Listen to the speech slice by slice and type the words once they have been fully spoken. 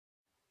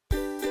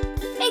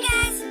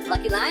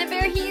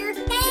LuckyLionBear here.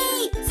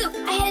 Hey! So,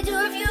 I had to do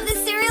a review of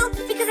this cereal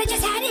because I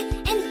just had it,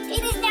 and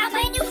it is now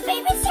my new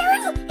favorite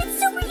cereal. It's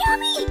super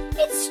yummy.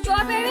 It's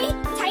Strawberry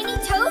Tiny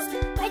Toast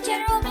by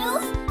General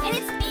Mills, and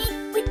it's made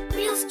with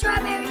real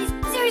strawberries.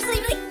 Seriously,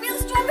 like real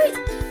strawberries.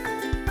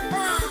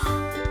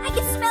 I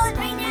can smell it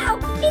right now.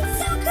 It's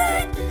so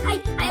good.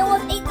 I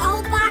almost ate the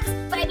whole box,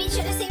 but I made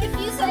sure to save a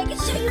few so I could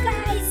show you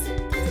guys.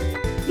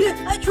 Yeah,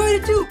 I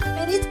tried it too,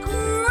 and it's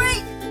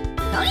great.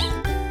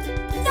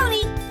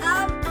 Tony,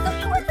 don't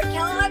you work for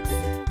Kellogg's?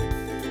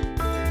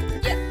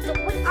 Yeah, so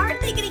aren't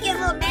they gonna get a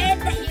little mad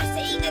that you're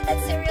saying that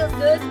cereal's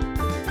good?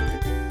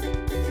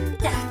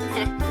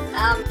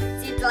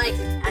 Seems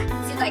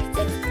like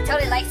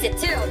Tony likes it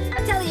too.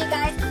 I'm telling you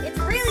guys, it's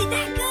really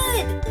that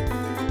good.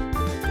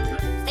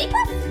 Stay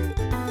Puft,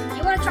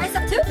 you wanna try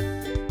some too?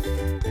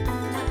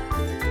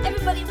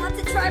 Everybody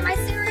wants to try my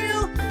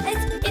cereal.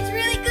 It's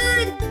really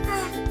good.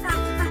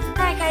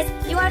 Alright guys,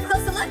 you want a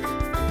closer look?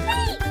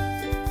 Hey!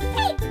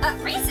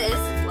 Reeses,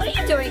 what are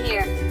you doing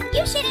here?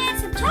 You should add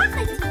some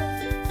chocolate to it.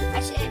 I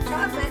should add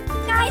chocolate?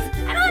 Guys,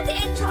 I don't have to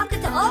add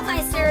chocolate to all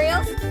my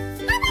cereals.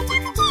 How about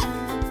chocolate chip?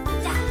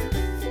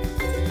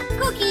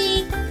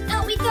 Cookie!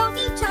 No, we don't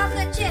need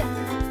chocolate chip.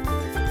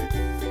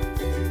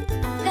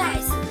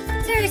 Guys,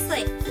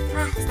 seriously,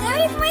 stay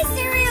away from my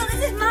cereal.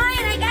 This is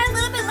mine. I got a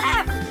little bit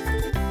left.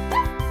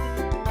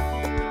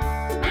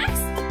 Max?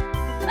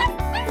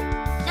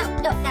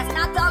 No, that's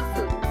not dog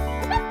food.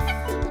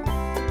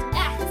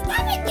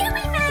 Stop it! Get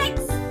away, Max!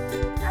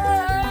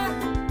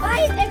 Why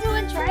is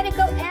everyone trying to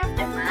go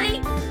after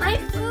my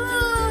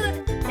food?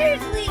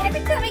 Seriously,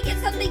 every time I get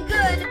something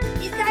good,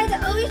 these guys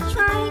are always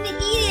trying to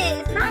eat it.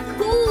 It's not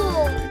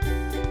cool.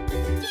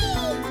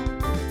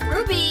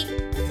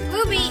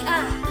 Ruby, my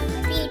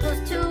Beanie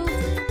Boost too.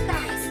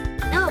 Guys,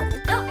 no,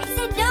 I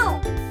said no.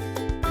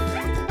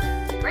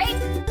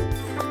 Grape,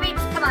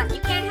 come on,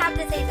 you can't have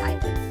this either.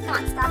 Come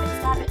on,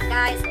 stop it,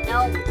 guys,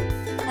 no.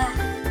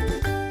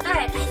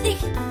 Alright, I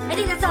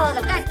think that's all of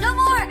them. Guys, no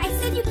more! I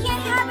said you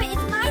can't have it!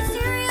 It's my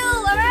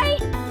cereal,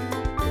 alright?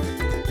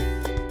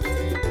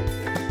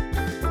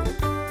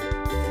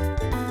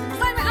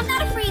 Slimer, I'm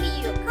not afraid of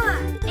you. Come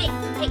on. Hey.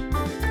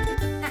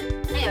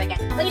 Anyway,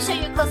 guys, let me show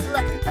you a closer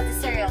look of the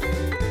cereal.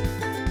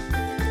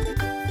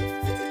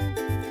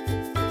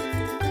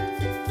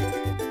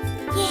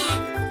 Yeah,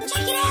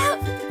 check it out!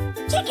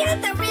 Check out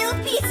the real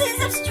pieces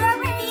of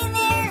strawberry in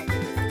there!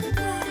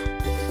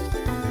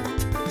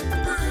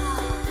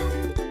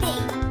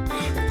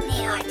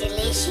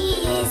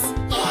 Delicious.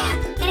 Yeah.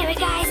 Anyway,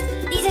 guys,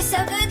 these are so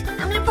good.